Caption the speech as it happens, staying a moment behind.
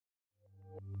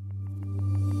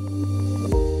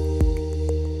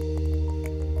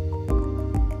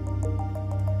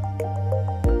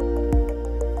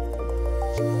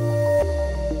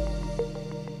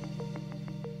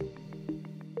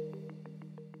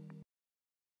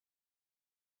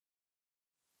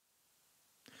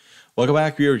Welcome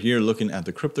back. We are here looking at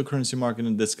the cryptocurrency market,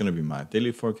 and this is going to be my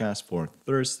daily forecast for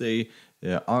Thursday,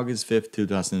 August 5th,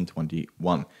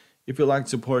 2021. If you like to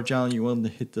support the channel, you want to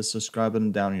hit the subscribe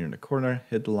button down here in the corner,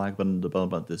 hit the like button, the bell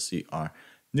button to see our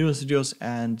newest videos,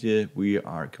 and we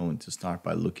are going to start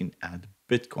by looking at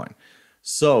Bitcoin.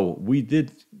 So we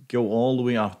did go all the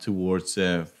way up towards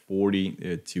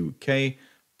 42K,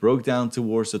 broke down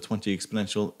towards the 20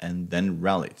 exponential, and then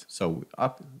rallied. So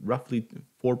up roughly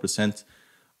 4%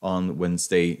 on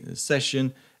Wednesday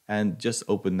session, and just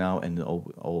open now, and it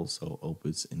also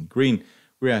opens in green.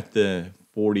 We're at the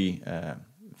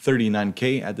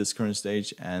 39K at this current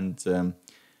stage, and the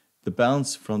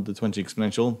bounce from the 20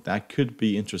 exponential, that could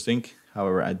be interesting.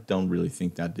 However, I don't really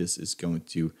think that this is going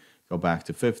to go back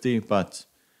to 50, but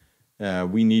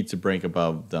we need to break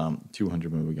above the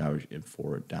 200 moving average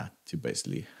for that to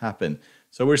basically happen.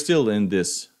 So we're still in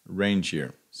this range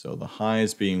here. So the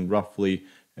highs being roughly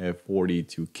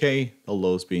 42K, the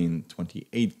lows being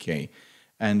 28K,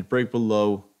 and break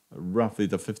below roughly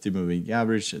the 50 moving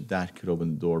average, that could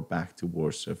open the door back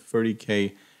towards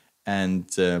 30K, and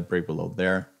break below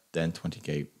there, then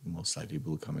 20K most likely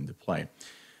will come into play.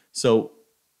 So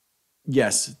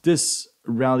yes, this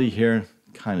rally here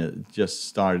kind of just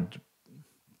started,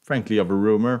 frankly, of a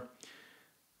rumor.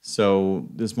 So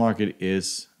this market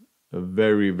is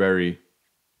very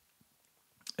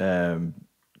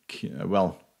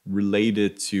well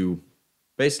related to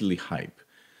basically hype.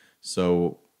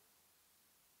 So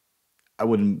I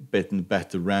wouldn't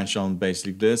bet the ranch on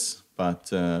basically this,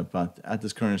 but at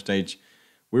this current stage,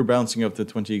 we're bouncing up the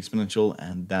 20 exponential,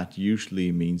 and that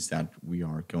usually means that we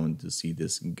are going to see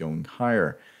this going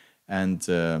higher. And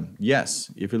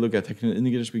yes, if you look at technical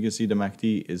indicators, we can see the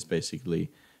MACD is basically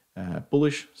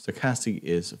bullish. Stochastic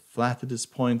is flat at this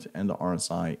point, and the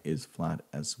RSI is flat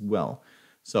as well.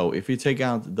 So if you take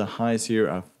out the highs here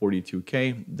of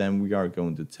 42K, then we are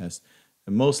going to test,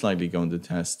 most likely going to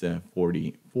test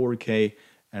 44K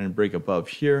and break above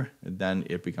here. And then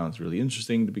it becomes really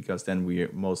interesting, because then we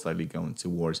are most likely going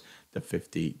towards the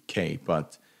 50K.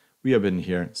 But we have been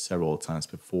here several times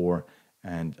before,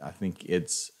 and I think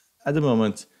it's, at the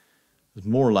moment, it's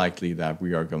more likely that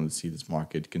we are going to see this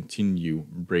market continue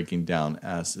breaking down,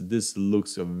 as this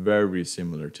looks very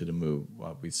similar to the move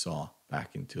what we saw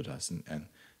back in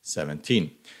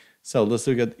 2017. So let's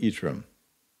look at Ethereum.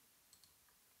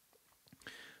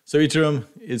 So Ethereum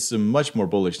is much more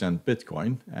bullish than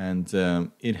Bitcoin, and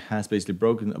it has basically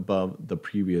broken above the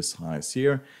previous highs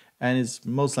here, and it's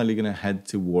most likely going to head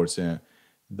towards the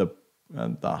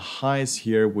highs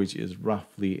here, which is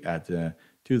roughly at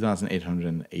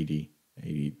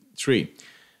 2,883.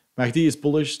 MACD is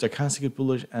bullish, Stochastic is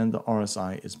bullish, and the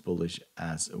RSI is bullish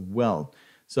as well.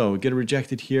 So we get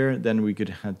rejected here, then we could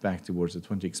head back towards the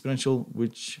 20 exponential,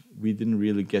 which we didn't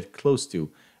really get close to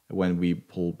when we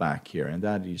pull back here, and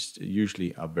that is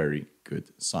usually a very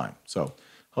good sign. So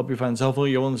hope you find this helpful.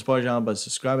 You want to support the channel by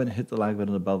subscribing and hit the like button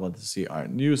and the bell button to see our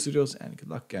new videos, and good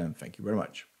luck, and thank you very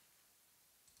much.